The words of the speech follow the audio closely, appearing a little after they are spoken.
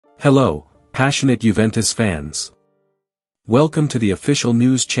Hello, passionate Juventus fans. Welcome to the official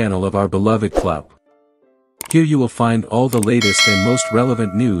news channel of our beloved club. Here you will find all the latest and most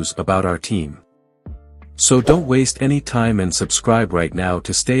relevant news about our team. So don't waste any time and subscribe right now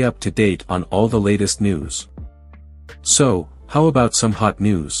to stay up to date on all the latest news. So, how about some hot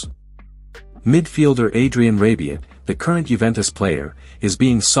news? Midfielder Adrien Rabiot, the current Juventus player, is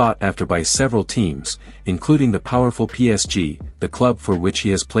being sought after by several teams, including the powerful PSG, the club for which he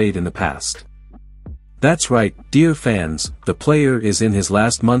has played in the past. That's right, dear fans, the player is in his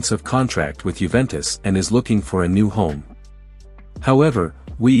last months of contract with Juventus and is looking for a new home. However,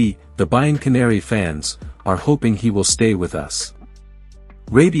 we, the Bianconeri fans, are hoping he will stay with us.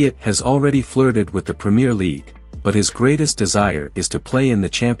 Rabiot has already flirted with the Premier League, but his greatest desire is to play in the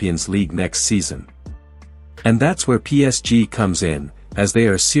Champions League next season. And that's where PSG comes in, as they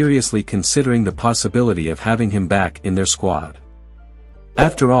are seriously considering the possibility of having him back in their squad.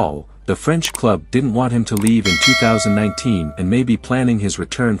 After all, the French club didn't want him to leave in 2019 and may be planning his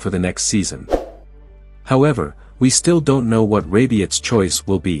return for the next season. However, we still don't know what Rabiot's choice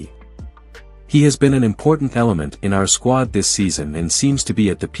will be. He has been an important element in our squad this season and seems to be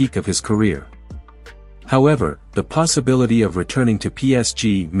at the peak of his career. However, the possibility of returning to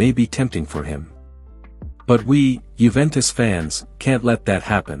PSG may be tempting for him. But we, Juventus fans, can't let that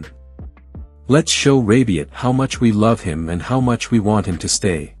happen. Let's show Rabiot how much we love him and how much we want him to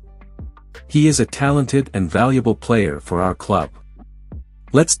stay. He is a talented and valuable player for our club.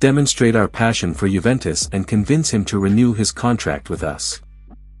 Let's demonstrate our passion for Juventus and convince him to renew his contract with us.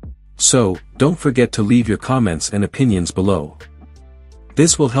 So, don't forget to leave your comments and opinions below.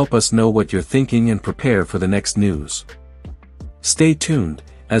 This will help us know what you're thinking and prepare for the next news. Stay tuned,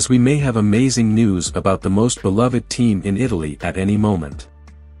 as we may have amazing news about the most beloved team in Italy at any moment.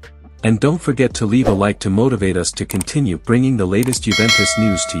 And don't forget to leave a like to motivate us to continue bringing the latest Juventus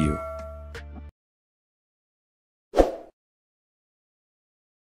news to you.